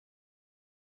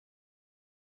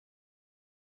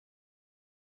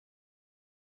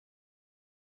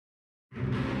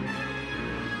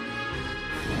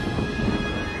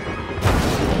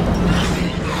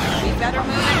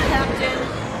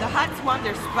Hutts want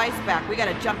their spice back. We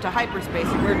gotta jump to hyperspace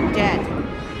or we're dead.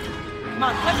 Come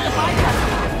on, push the bypass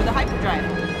switches for the hyperdrive.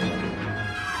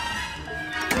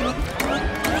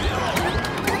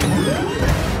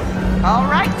 All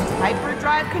right,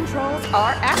 hyperdrive controls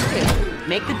are active.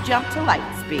 Make the jump to light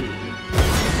speed.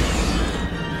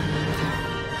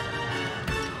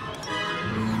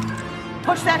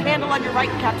 Push that handle on your right,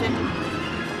 Captain.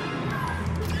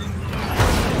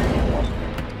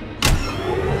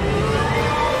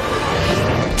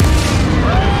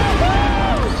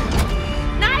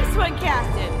 Nice one,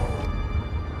 Captain.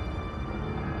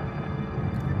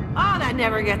 Oh, that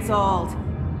never gets old.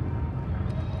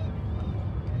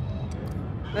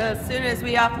 As soon as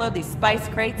we offload these spice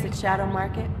crates at Shadow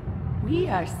Market, we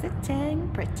are sitting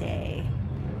pretty.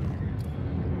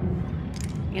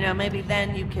 You know, maybe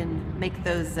then you can make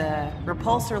those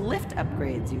repulsor lift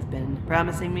upgrades you've been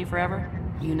promising me forever.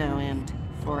 You know, and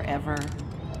forever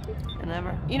and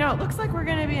ever. You know, it looks like we're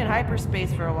gonna be in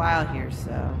hyperspace for a while here,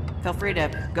 so feel free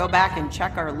to go back and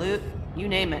check our loot. You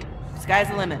name it. Sky's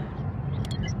the limit.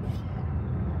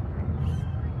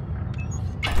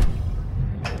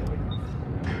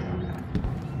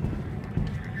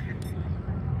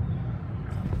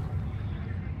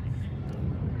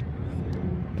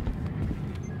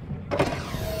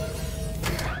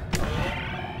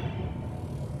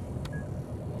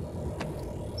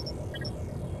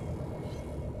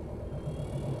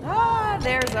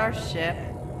 There's our ship.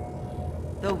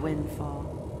 The Windfall.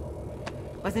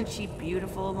 Wasn't she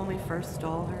beautiful when we first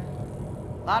stole her?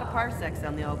 A lot of parsecs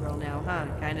on the old girl now, huh?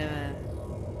 Kind of a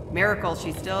miracle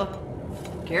she's still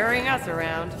carrying us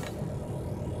around.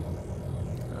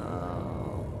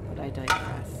 Oh, but I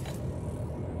digress.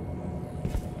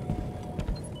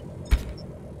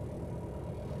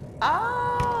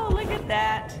 Oh, look at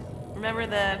that. Remember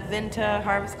the Vinta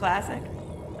Harvest Classic?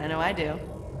 I know I do.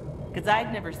 Because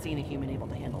I'd never seen a human able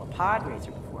to handle a pod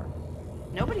racer before.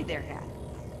 Nobody there had.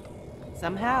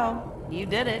 Somehow, you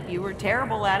did it. You were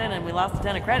terrible at it, and we lost a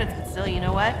ton of credits, but still, you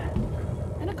know what?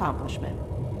 An accomplishment.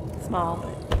 Small,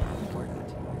 but important.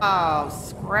 Oh,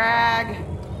 scrag.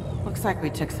 Looks like we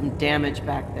took some damage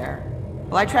back there.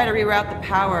 While I try to reroute the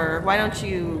power, why don't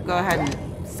you go ahead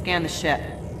and scan the ship?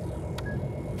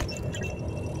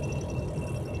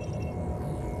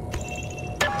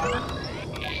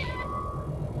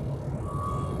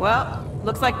 Well,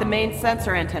 looks like the main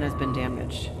sensor antenna's been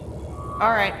damaged. All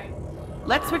right,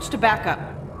 let's switch to backup.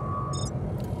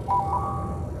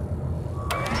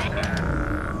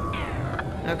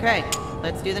 Okay,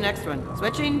 let's do the next one.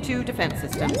 Switching to defense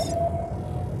systems.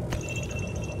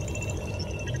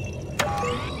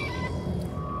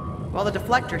 Well, the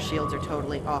deflector shields are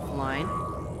totally offline.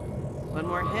 One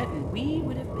more hit and we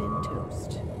would have been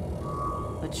toast.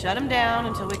 Let's shut them down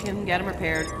until we can get them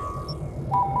repaired.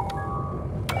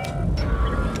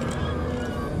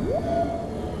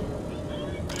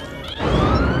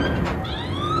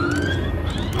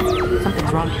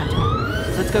 Something's wrong, Captain.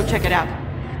 Let's go check it out.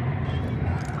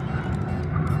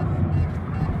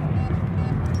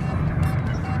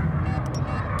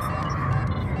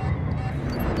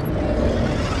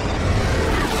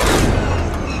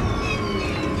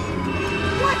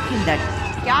 What in the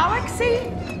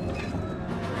galaxy?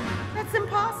 That's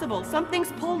impossible.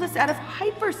 Something's pulled us out of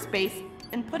hyperspace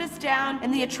and put us down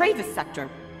in the Atreus sector.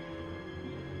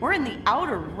 We're in the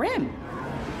Outer Rim.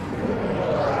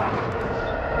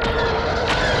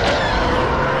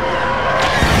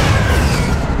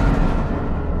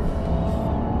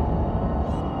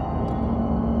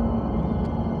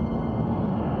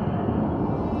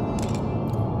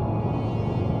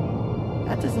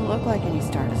 That doesn't look like any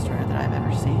Star Destroyer that I've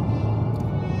ever seen.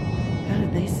 How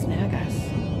did they snag us?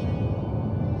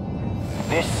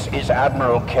 This is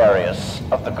Admiral Carius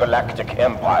of the Galactic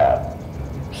Empire.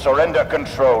 Surrender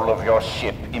control of your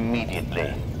ship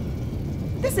immediately.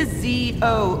 This is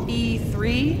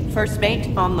ZOE3, first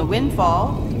mate on the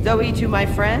Windfall. Zoe to my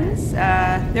friends.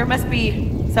 There must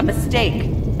be some mistake.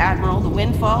 Admiral, the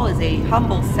Windfall is a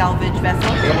humble salvage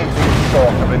vessel. Anything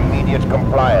short of immediate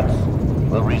compliance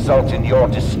will result in your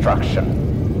destruction.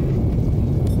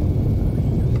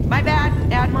 My bad,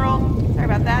 Admiral. Sorry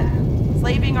about that.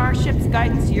 Slaving our ship's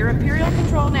guidance to your Imperial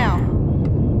control now.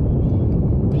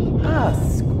 Oh,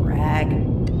 scrag.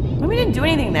 Well, we didn't do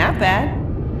anything that bad.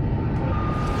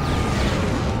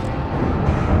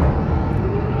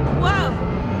 Whoa!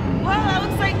 Whoa,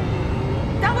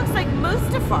 that looks like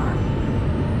Mustafar.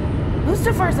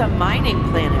 Mustafar's a mining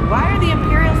planet. Why are the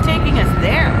Imperials taking us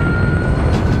there?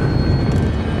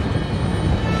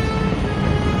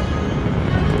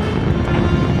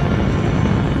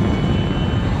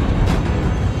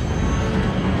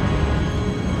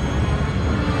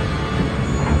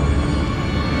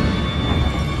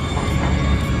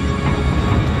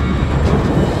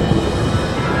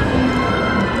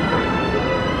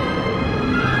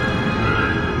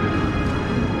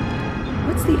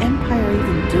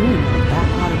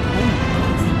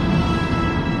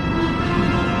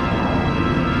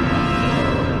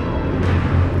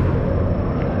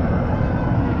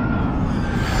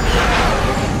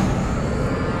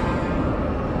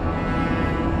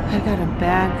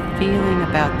 feeling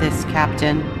about this,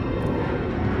 Captain?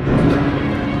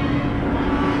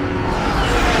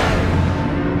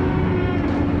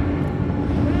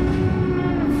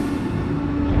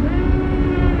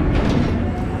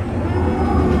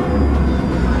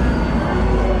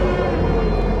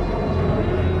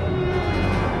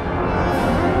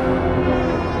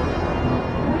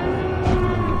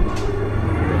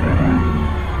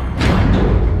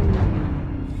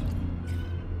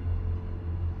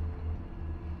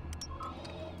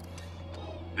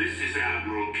 This is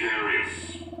Admiral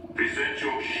Carius. Present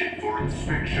your ship for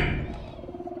inspection.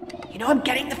 You know, I'm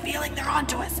getting the feeling they're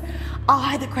onto us. I'll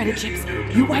hide the credit chips.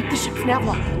 You wipe the ship's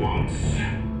navlock. Once,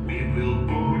 we will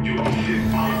board your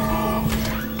ship by force.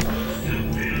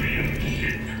 Civilian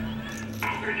ship.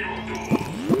 Open your doors.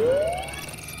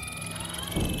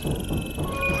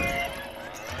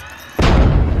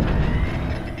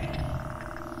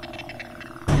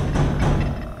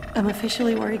 I'm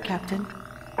officially worried, Captain.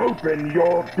 Open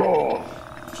your doors.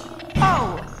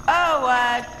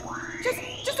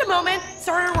 Just a moment.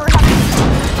 Sir, we're having...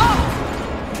 Oh!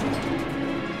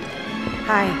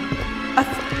 Hi. A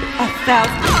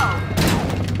thousand... Oh!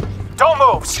 Don't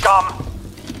move, scum!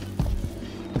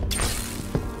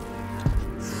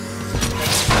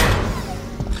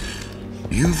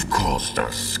 You've caused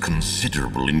us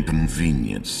considerable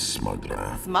inconvenience,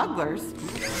 smuggler. Smugglers?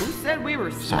 Who said we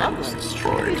were smugglers? Silence,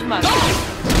 droid. Smugglers.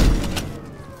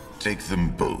 Take them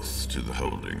both to the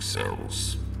holding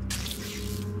cells.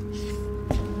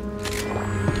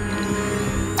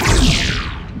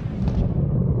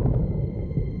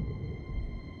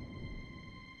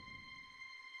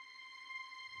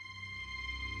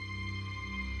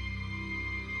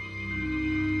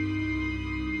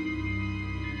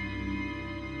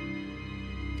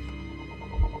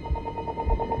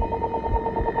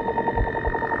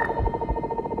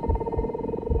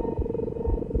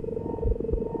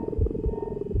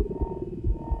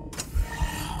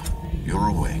 You're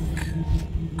awake.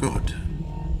 Good.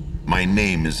 My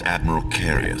name is Admiral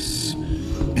Carius.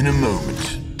 In a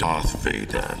moment, Darth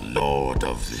Vader, Lord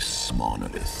of this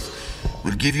monolith,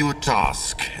 will give you a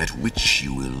task at which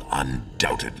you will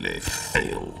undoubtedly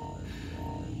fail.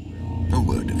 A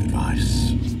word of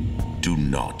advice. Do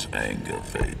not anger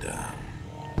Vader.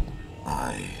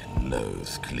 I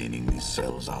loathe cleaning these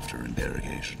cells after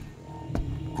interrogation.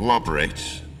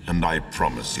 Cooperate, and I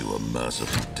promise you a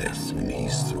merciful death when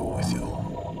he's through with you.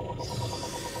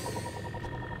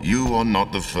 You are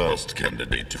not the first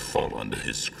candidate to fall under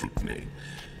his scrutiny,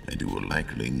 and you will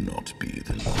likely not be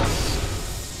the last.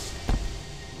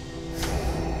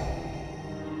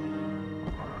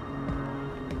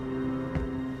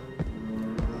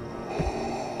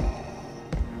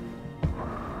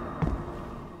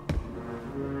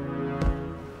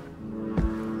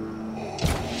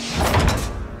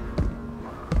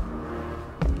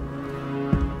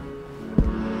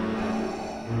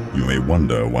 You may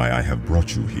wonder why I have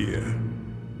brought you here.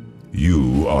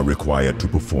 You are required to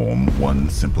perform one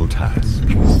simple task.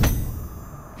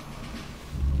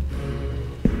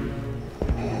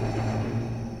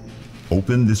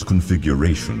 Open this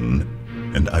configuration,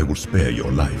 and I will spare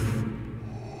your life.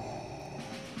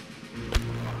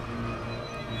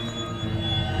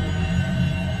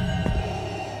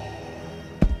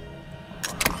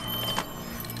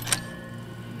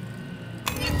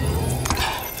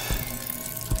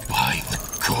 By the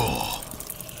core.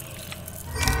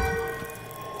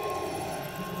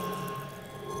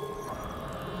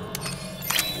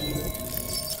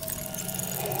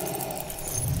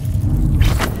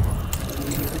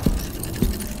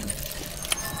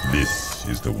 This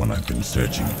is the one I've been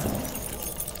searching for.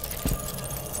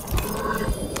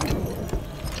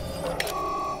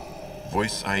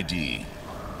 Voice ID.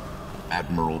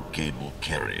 Admiral Gable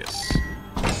Carius.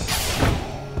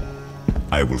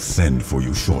 I will send for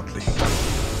you shortly.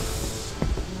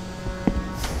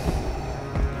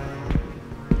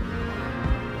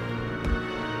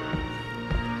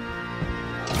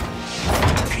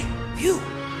 Hey, you!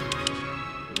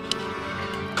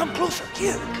 Come closer,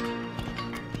 here!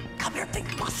 Come here, they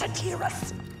mustn't hear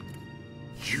us!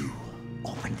 You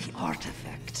opened the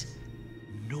artifact.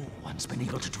 No one's been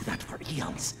able to do that for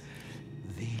eons.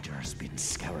 Vader's been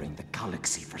scouring the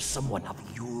galaxy for someone of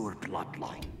your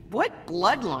bloodline. What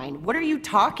bloodline? What are you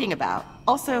talking about?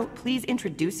 Also, please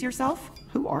introduce yourself.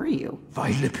 Who are you?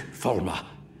 Vailip Folma,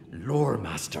 lore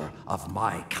master of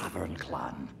my cavern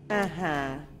clan.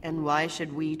 Uh-huh. And why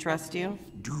should we trust you?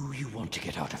 Do you want to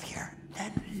get out of here?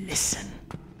 Then listen.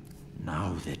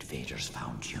 Now that Vader's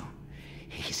found you,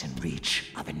 he's in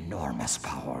reach of enormous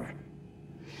power.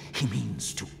 He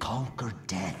means to conquer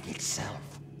death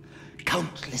itself.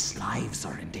 Countless lives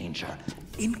are in danger,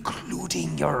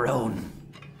 including your own.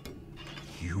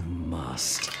 You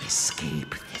must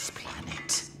escape this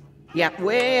planet. Yep,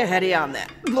 way ahead of you on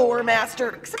that, lore master,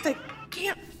 except I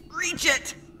can't reach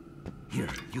it. Here,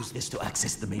 use this to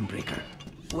access the main breaker.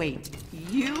 Wait,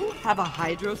 you have a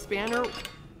hydro spanner?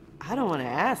 I don't want to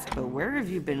ask, but where have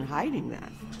you been hiding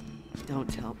that?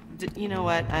 Don't tell. You know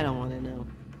what? I don't want to know.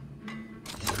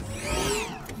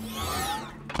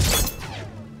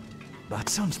 That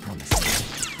sounds promising.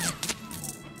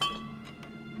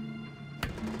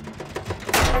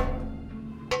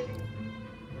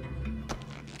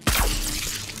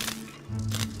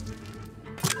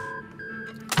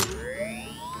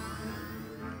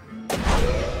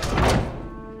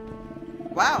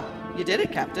 Wow, you did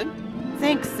it, Captain.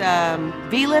 Thanks,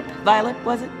 Violet,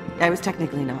 was it? I was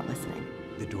technically not listening.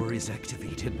 The door is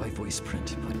activated by voice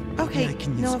print, but Okay, I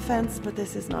can use... no offense, but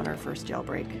this is not our first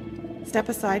jailbreak. Step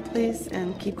aside, please,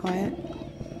 and keep quiet.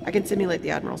 I can simulate the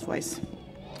Admiral's voice.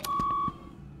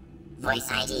 Voice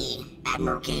ID,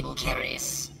 Admiral Cable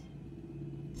Carius.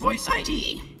 Voice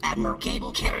ID, Admiral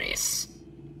Cable Carius.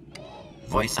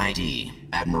 Voice ID,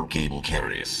 Admiral Cable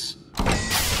Carius.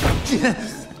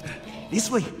 This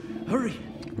way, hurry.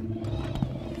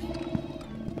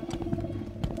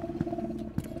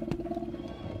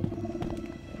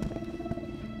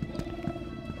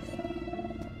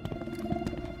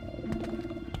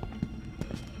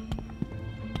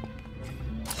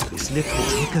 This lift will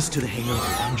take us to the hangar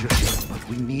behind your ship, but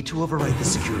we need to override the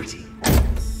security.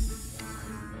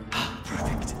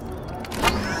 Perfect.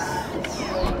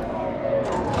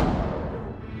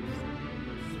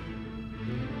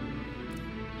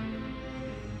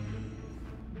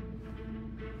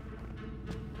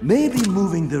 Maybe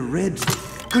moving the red...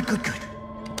 Good.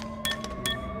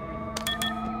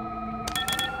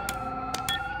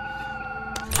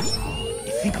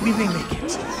 I think we may make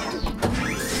it.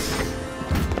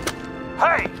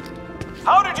 Hey!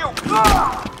 How did you...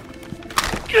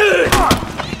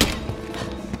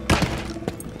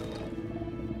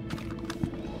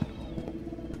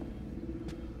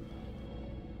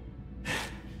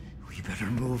 We better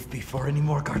move before any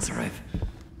more guards arrive.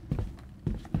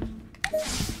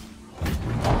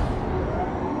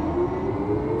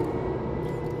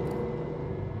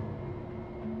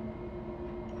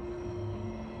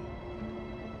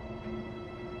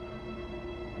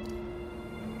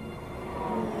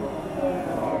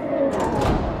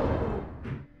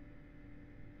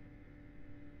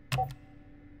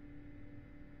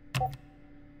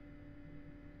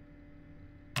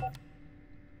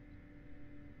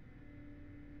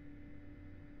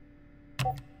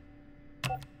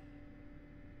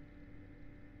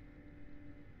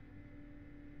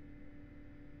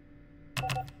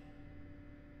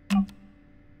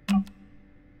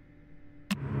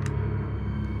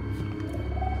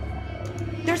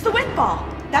 There's the windfall!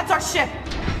 That's our ship!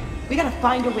 We gotta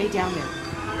find a way down there.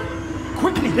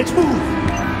 Quickly, let's move!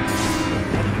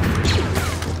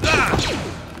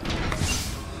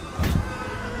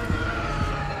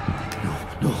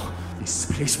 No. This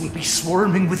place will be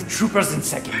swarming with troopers in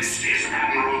seconds. This is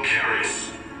Admiral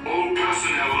Carius. All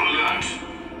personnel alert.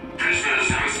 Prisoners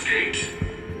have escaped.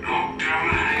 Lock down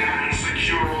the hangar and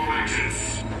secure all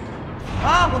exits.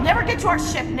 Oh, we'll never get to our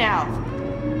ship now!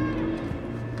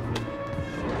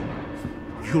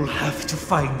 You'll have to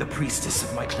find the priestess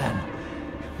of my clan.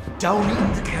 Down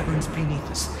in the caverns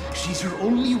beneath us. She's your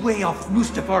only way off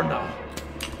Mustafar now.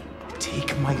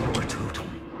 Take my lore totem.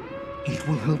 It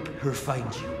will help her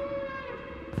find you.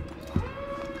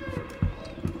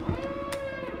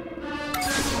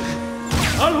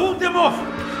 I'll hold them off!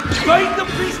 Find the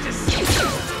priestess!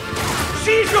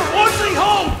 She's your only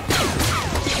hope!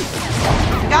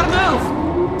 Gotta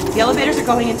move! The elevators are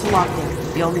going into lockdown.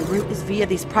 The only route is via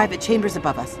these private chambers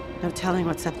above us. No telling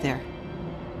what's up there.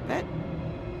 But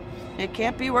it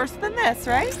can't be worse than this,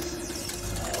 right?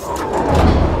 Secure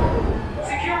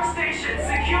stations!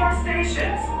 Secure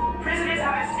stations! Prisoners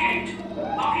have escaped.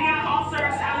 Locking out all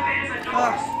service elevators and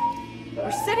doors.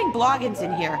 We're sitting bloggins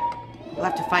in here. We'll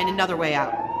have to find another way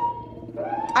out.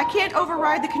 I can't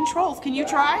override the controls. Can you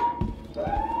try?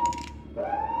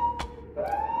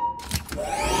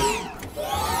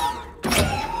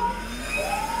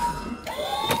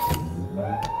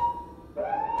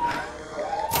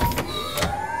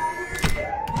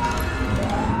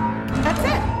 That's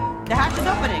it. The hatch is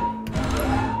opening.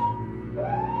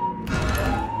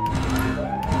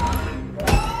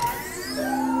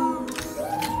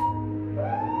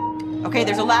 Okay,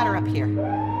 there's a ladder up here.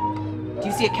 Do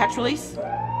you see a catch release?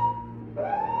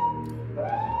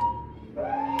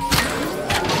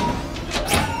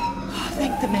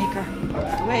 Thank the Maker.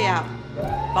 Way out.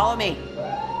 Follow me.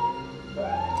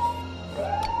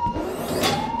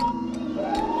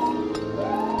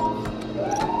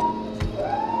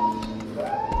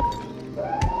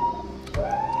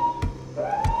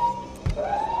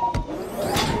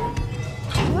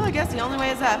 Well, I guess the only way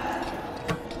is up.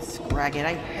 Scrag it,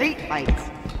 I hate heights.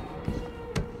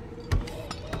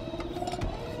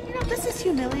 You know, this is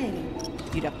humiliating.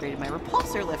 If you'd upgraded my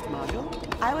repulsor lift module,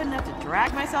 I wouldn't have to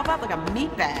drag myself up like a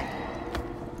meat bag.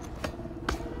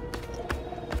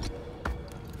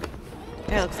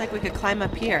 Hey, looks like we could climb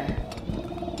up here.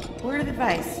 Word of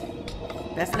advice.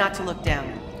 Best not to look down.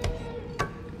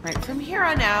 Right, from here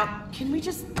on out, can we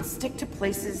just stick to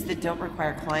places that don't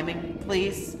require climbing,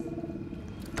 please?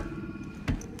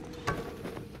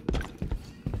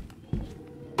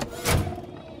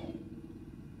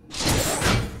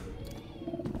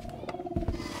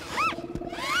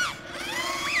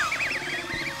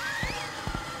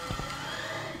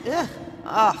 Ugh.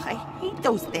 Ugh, I hate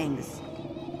those things.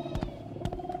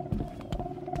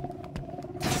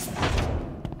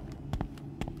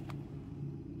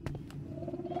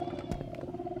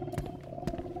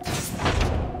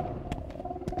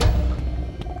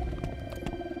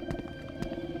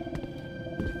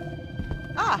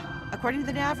 According to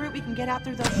the nav route, we can get out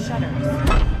through those shutters.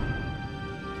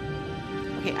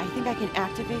 Okay, I think I can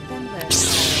activate them, but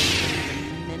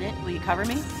in a minute. Will you cover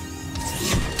me?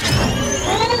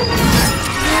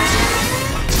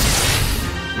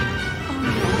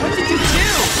 What did you do?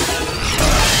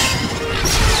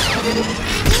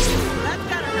 That's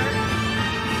gotta hurt.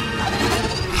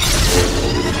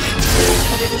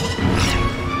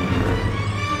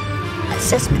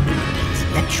 Assessment indicates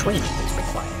that training is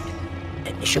required.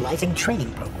 Initializing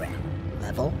training program.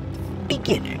 Level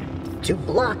Beginner. To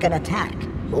block an attack,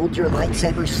 hold your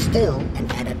lightsaber still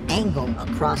and at an angle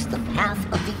across the path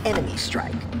of the enemy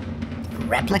strike.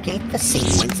 Replicate the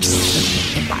sequence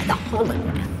depicted by the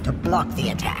hologram to block the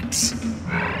attacks.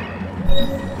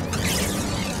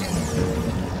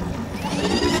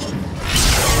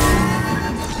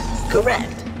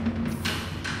 Correct.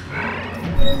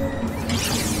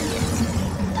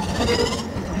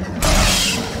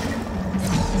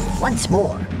 Once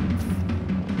more.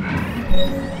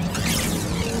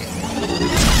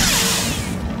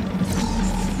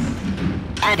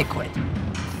 Adequate.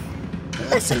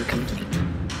 Lesson complete.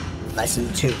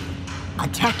 Lesson 2.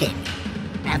 Attacking.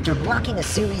 After blocking a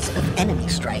series of enemy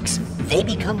strikes, they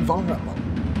become vulnerable.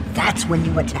 That's when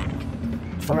you attack.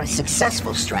 For a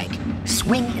successful strike,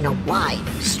 swing in a wide,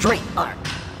 straight arc.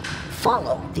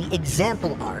 Follow the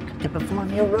example arc to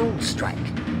perform your own strike.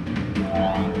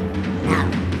 Now,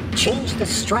 change the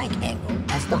strike angle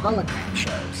as the hologram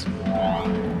shows.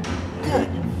 Good.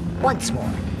 Once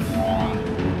more.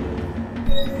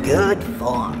 Good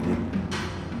form.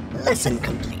 Lesson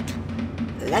complete.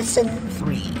 Lesson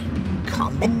 3.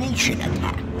 Combination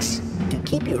attacks. To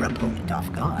keep your opponent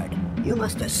off guard, you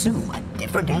must assume a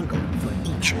different angle for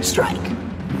each strike.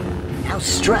 Now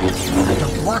strike after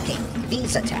blocking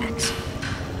these attacks.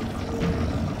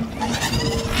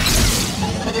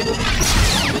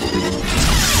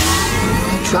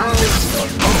 Try your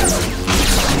own.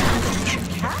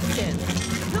 Captain,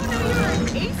 who knew you were an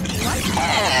ace like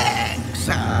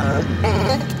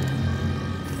Excellent.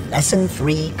 Lesson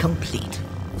 3 complete.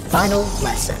 Final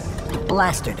lesson.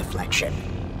 Blaster deflection.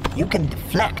 You can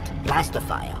deflect blaster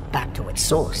fire back to its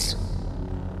source.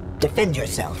 Defend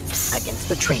yourself against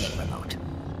the training remote.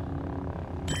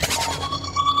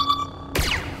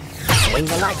 Swing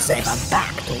the lightsaber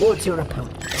back towards your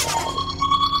opponent.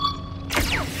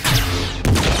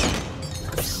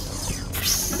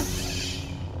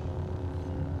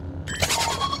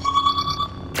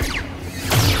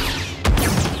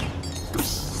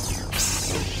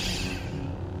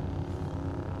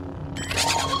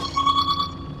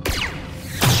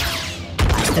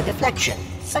 Deflection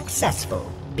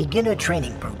successful. Beginner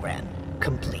training program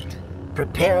complete.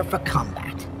 Prepare for combat.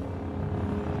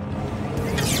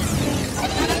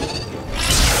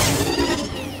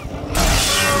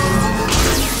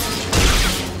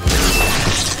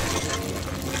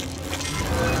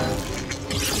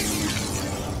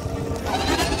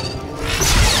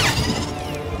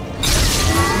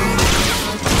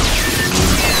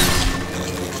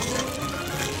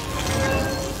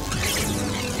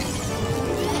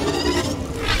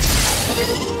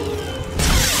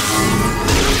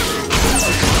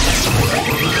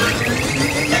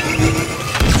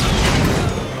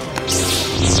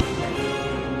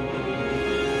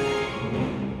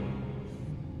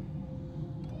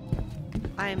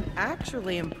 I'm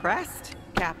actually impressed,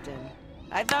 Captain.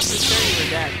 I thought for sure you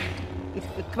were dead.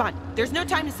 Come on, there's no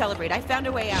time to celebrate. I found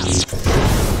a way out.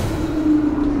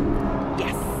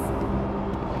 Yes.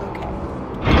 Okay.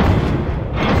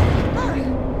 Ah,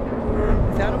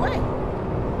 found a way.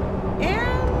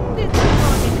 And it's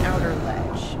along an outer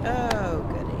ledge. Oh,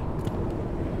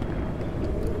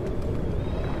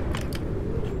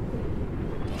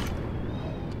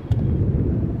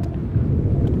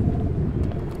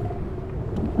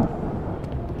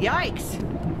 goody. Yikes!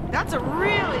 That's a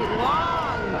really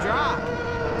long drop.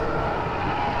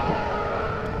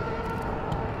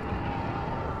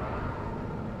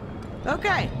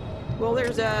 Okay, well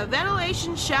there's a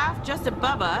ventilation shaft just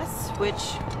above us,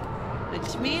 which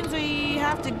means we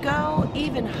have to go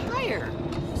even higher.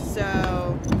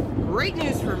 So, great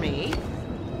news for me.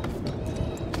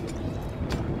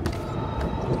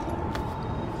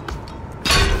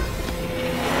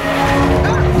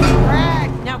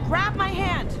 Now grab my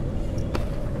hand.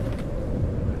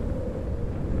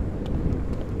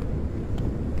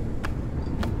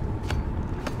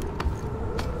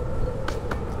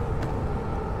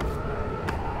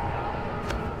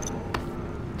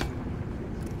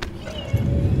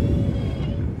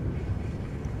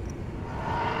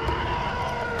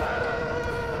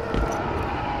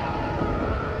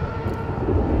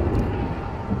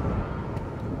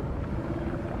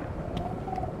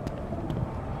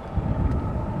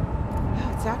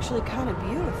 It's actually kind of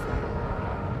beautiful.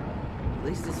 At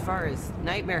least as far as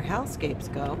nightmare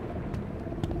hellscapes go.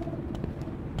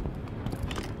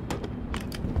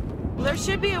 Well, there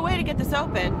should be a way to get this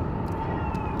open.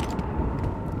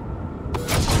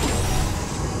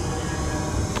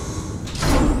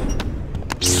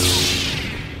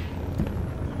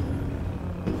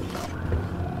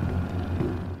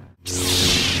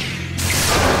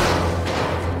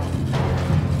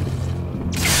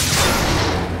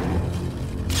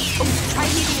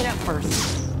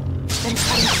 First, then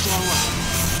try to slow up.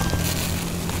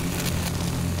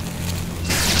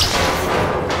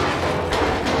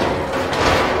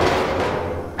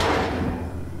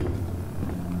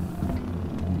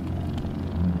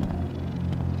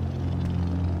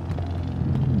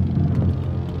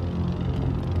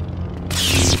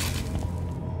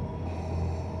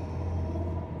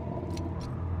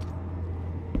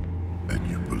 And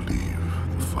you believe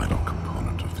the final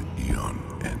component of the Eon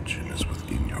engine is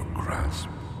within your grasp?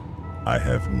 I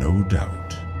have no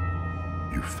doubt.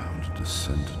 You found a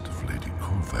descendant of Lady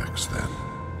Kovacs, then?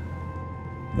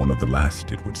 One of the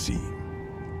last, it would seem.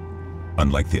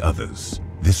 Unlike the others,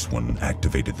 this one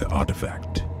activated the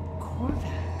artifact.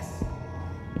 Kovacs?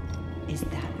 Is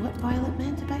that what Violet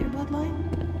meant about your bloodline?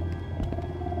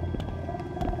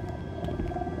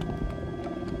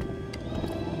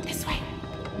 This way.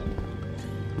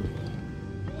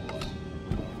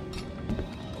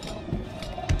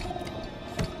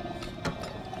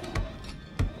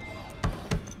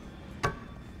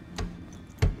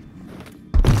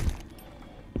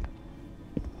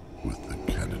 With the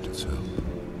candidate's help,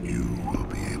 you will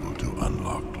be able to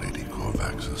unlock Lady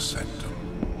Kovacs' sanctum.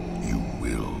 You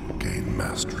will gain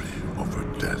mastery over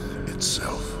death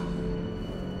itself.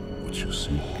 What you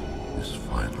seek is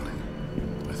finally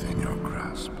within your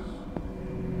grasp.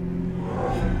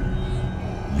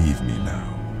 Leave me now.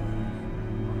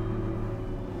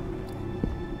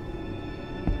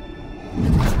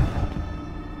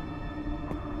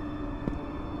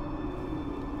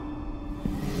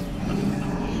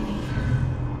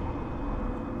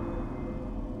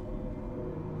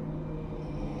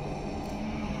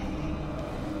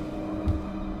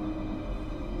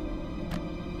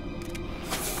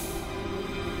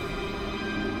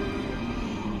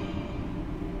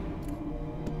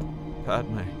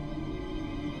 Padme.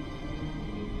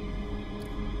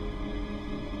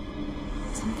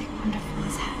 Something wonderful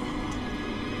has happened.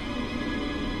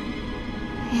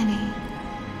 Annie,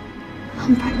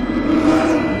 I'm pregnant.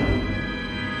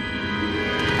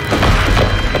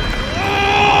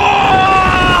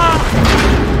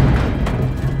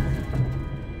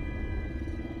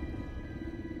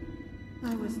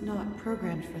 I was not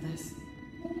programmed for this.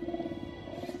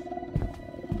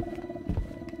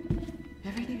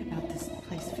 Everything about this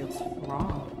place feels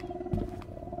wrong.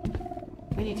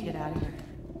 We need to get out of here.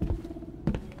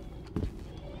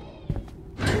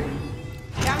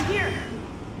 Down here!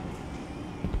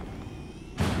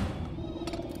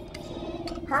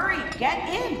 Hurry, get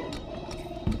in!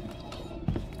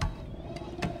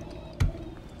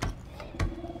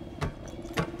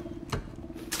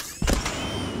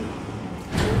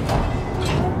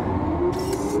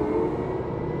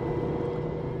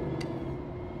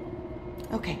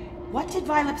 Okay, what did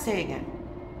Violet say again?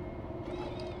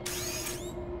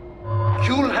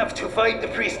 You'll have to fight the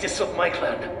priestess of my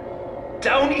clan.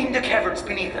 Down in the caverns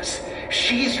beneath us.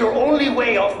 She's your only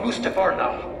way off Mustafar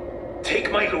now.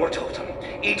 Take my lore totem.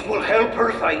 It will help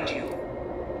her find you.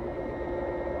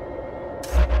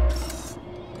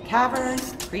 Cavern,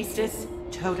 priestess,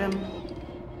 totem.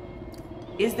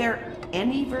 Is there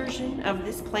any version of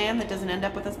this plan that doesn't end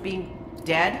up with us being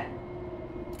dead?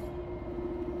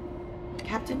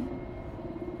 Captain?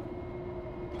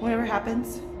 Whatever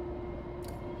happens,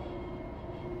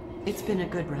 it's been a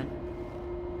good run.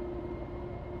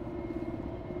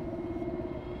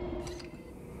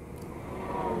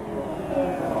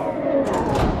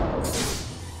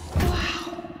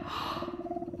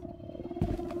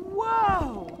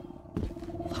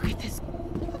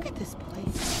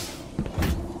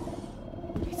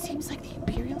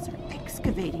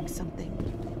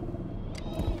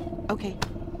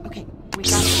 Okay, we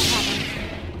got the cavern.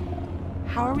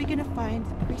 How are we gonna find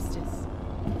the priestess?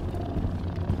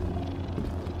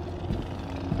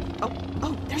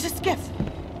 Oh, there's a skiff!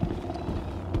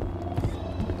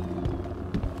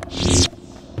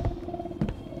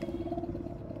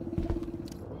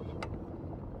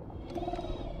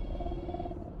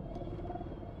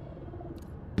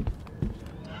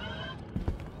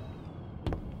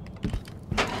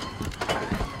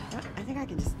 I think I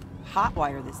can just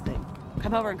hotwire this thing.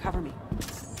 Come over and cover me.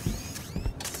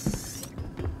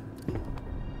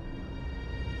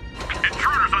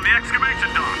 Intruders on the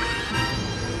excavation dock!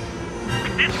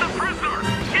 It's the prisoner!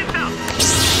 Get them!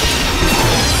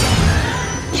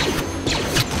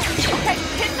 Okay,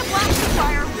 hit the blaster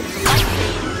fire with your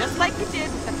lightsaber, just like you did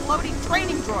with the floating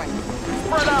training droid.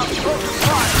 Spread out, go to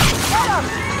fire! Get him!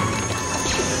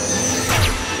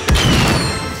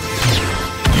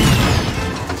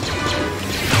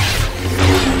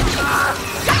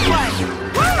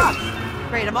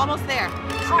 Great, I'm almost there.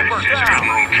 Trooper down!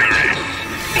 Admiral Curious.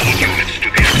 All units to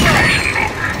the excavation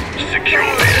locker. Secure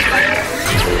the area.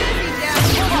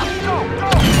 Go!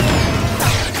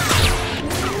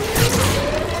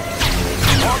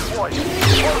 On point.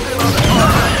 Close in on the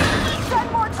target. Send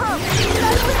more troops!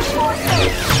 Send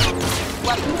reinforcements!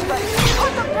 Weapons ready.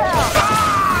 Put them down!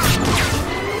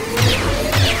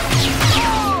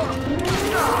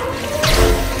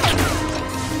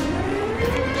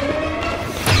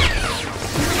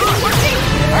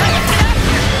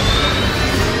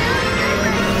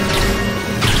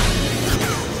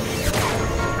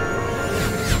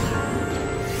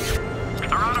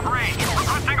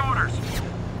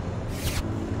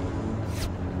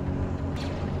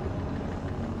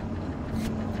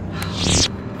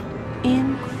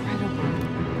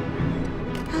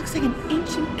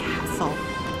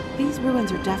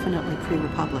 Ruins are definitely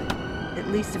pre-Republic. At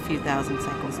least a few thousand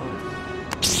cycles old.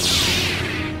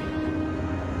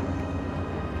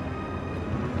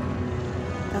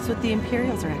 That's what the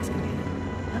Imperials are excavating.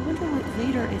 I wonder what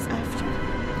Vader is after.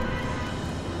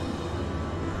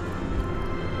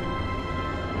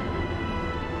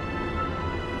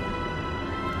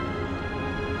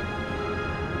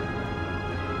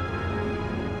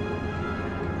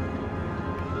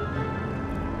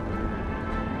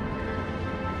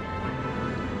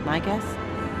 My guess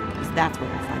is that's where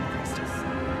we'll find the priestess.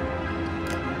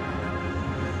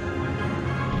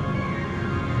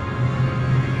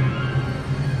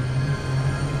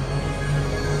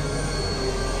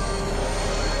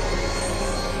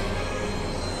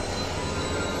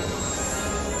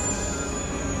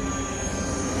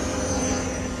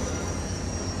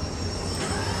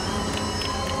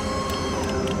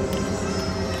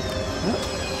 Oh,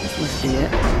 this must be it.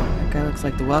 That guy looks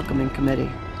like the welcoming committee.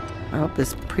 I hope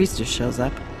this priestess shows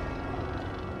up.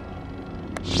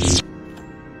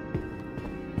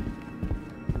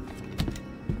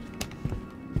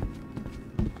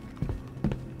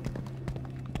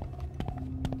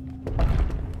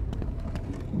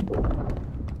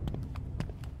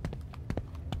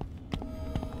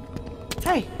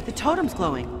 Hey, the totem's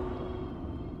glowing.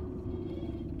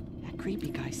 That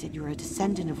creepy guy said you're a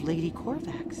descendant of Lady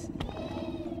Corvax.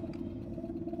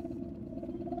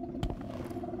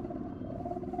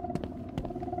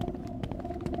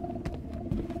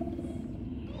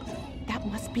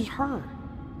 Be her.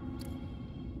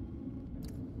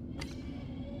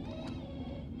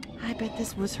 I bet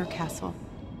this was her castle.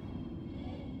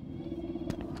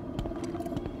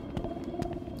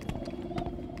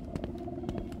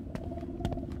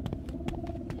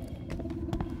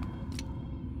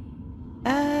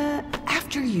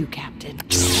 After you, Captain.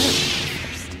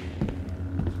 First.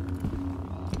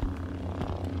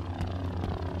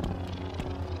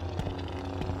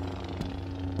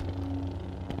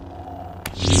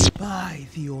 By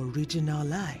the original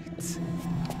lights.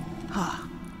 Ha!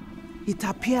 It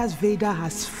appears Vader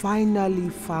has finally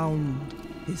found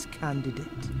his candidate.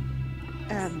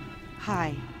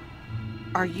 Hi.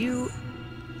 Are you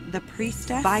the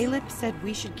priestess? Violet said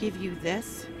we should give you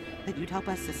this, that you'd help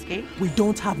us escape? We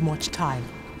don't have much time.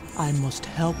 I must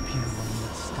help you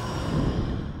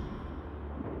understand.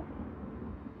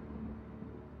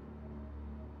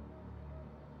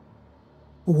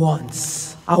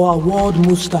 Once, our world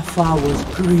Mustafar was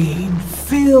green,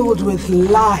 filled with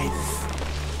life.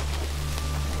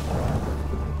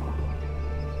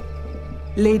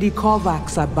 Lady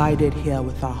Kovacs abided here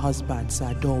with her husband,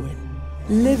 Sir Dorwin,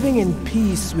 living in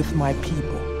peace with my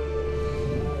people.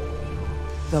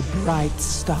 The bright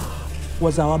star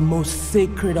was our most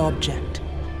sacred object.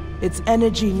 Its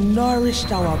energy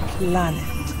nourished our planet.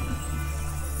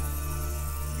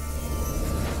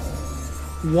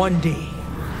 One day,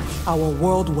 our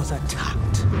world was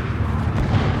attacked.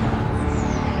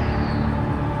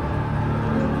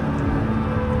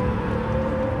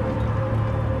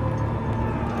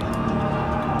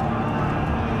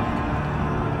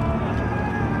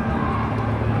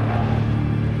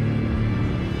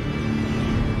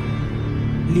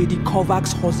 Lady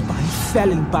Kovacs' husband fell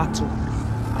in battle.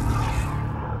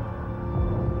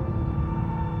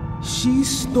 She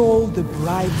stole the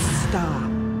bright star,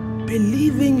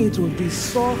 believing it would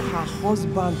restore her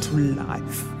husband to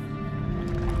life.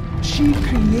 She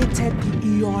created the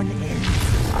Eon End,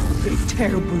 a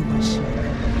terrible machine.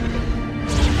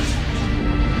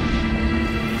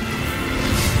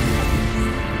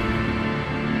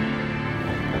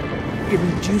 It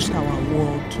reduced our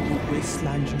world to the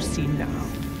wasteland you see now.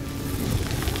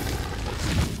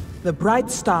 The bright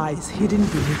star is hidden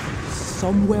beneath us,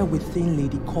 somewhere within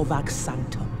Lady Kovacs'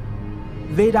 sanctum.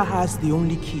 Vader has the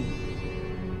only key.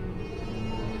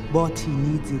 But he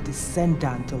needs a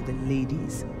descendant of the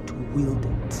ladies to wield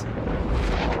it.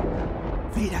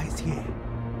 Vader is here.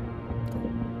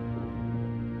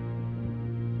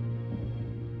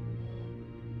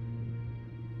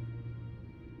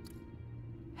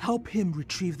 Help him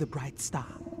retrieve the bright star.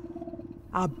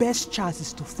 Our best chance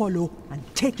is to follow and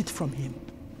take it from him.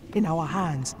 In our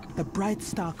hands, the bright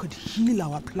star could heal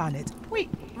our planet. Wait,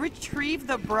 retrieve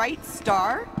the bright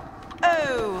star?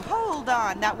 Oh, hold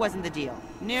on. That wasn't the deal.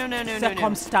 No.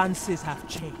 Circumstances have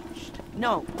changed.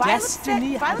 No,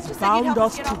 Destiny has bound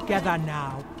us together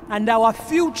now, and our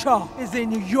future is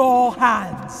in your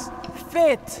hands.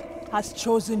 Fate has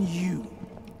chosen you.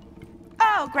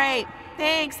 Oh, great.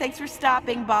 Thanks for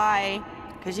stopping by.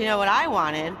 Because you know what I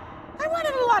wanted? I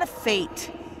wanted a lot of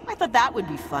fate. I thought that would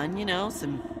be fun, you know,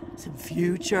 some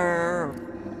future.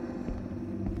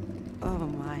 Oh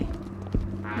my.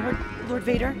 Lord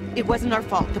Vader, it wasn't our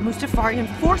fault. The Mustafarian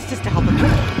forced us to help him.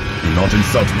 Do not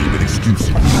insult me with excuses.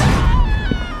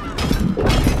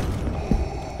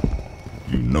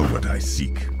 You know what I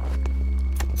seek.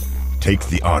 Take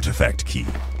the artifact key.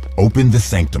 Open the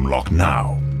sanctum lock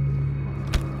now.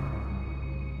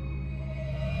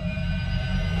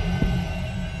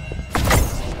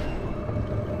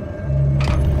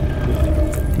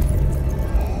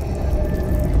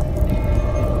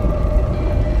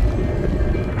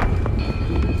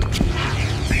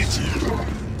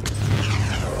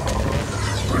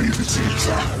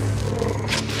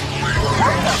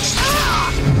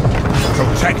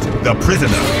 Protect the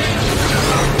prisoner!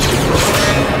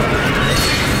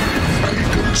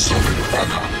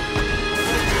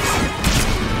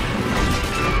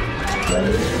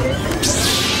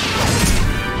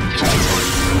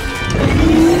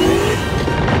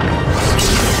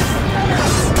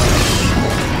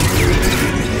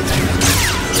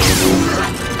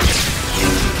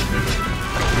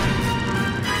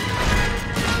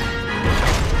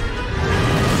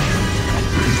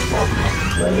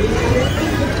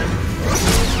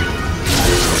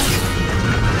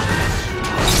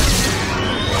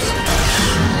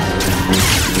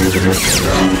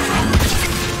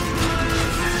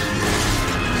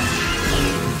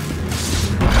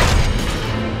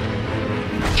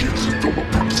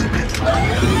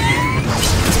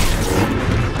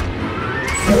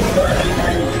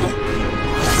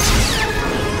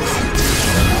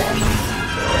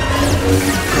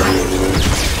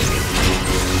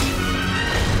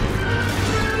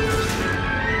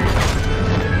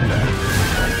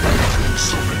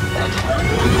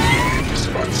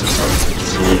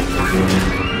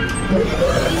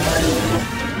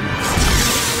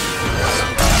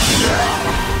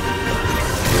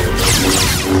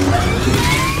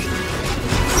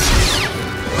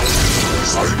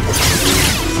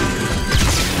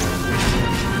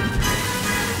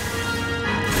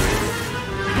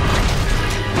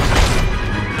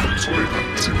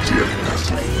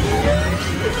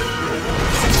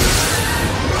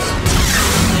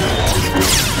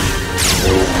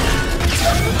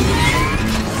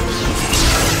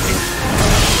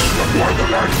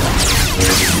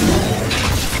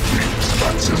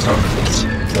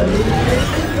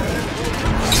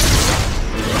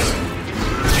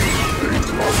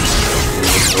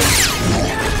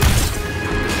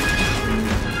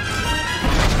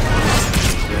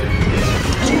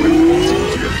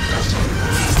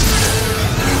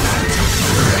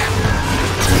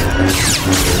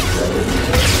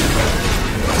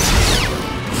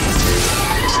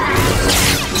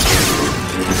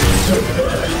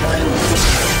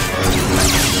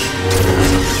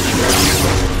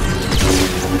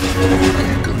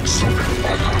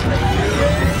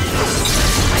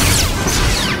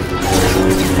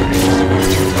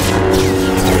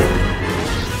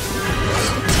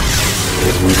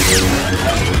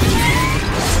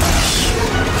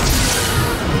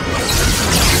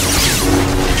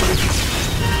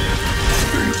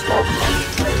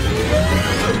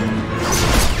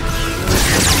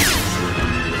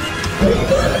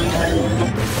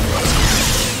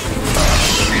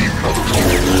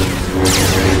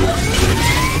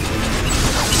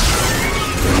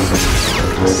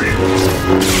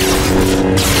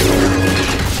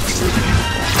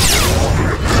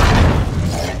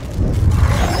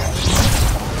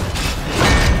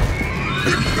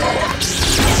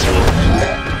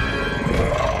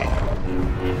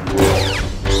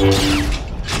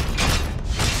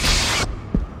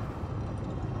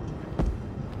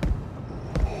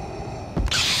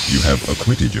 You have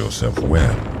acquitted yourself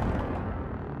well.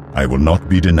 I will not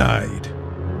be denied.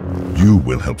 You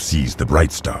will help seize the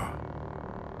Bright Star.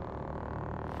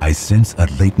 I sense a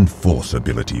latent force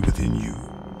ability within you.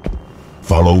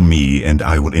 Follow me and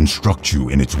I will instruct you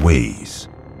in its ways.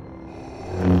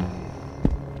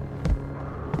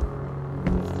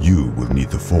 You will need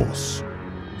the Force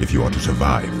if you are to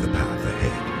survive the path.